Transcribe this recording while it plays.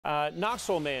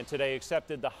Knoxville man today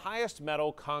accepted the highest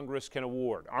medal Congress can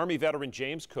award. Army veteran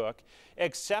James Cook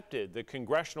accepted the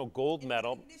Congressional Gold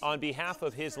Medal on behalf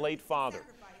of his late father.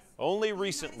 Only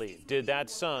recently did that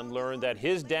son learn that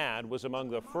his dad was among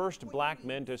the first black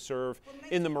men to serve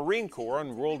in the Marine Corps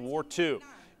in World War II.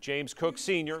 James Cook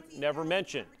Sr. never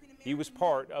mentioned he was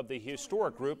part of the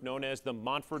historic group known as the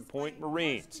Montford Point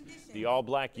Marines. The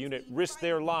all-black unit risked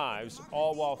their lives,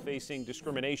 all while facing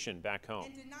discrimination back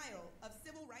home.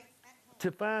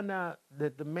 To find out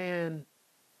that the man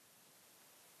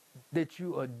that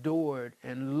you adored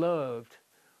and loved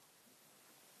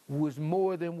was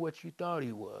more than what you thought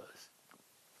he was,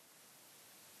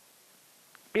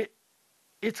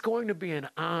 it's going to be an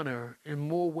honor in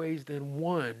more ways than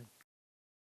one.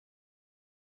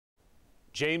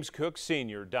 James Cook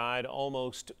Sr. died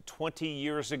almost 20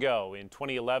 years ago. In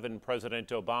 2011, President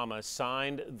Obama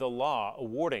signed the law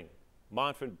awarding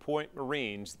Montford Point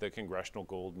Marines the Congressional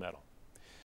Gold Medal.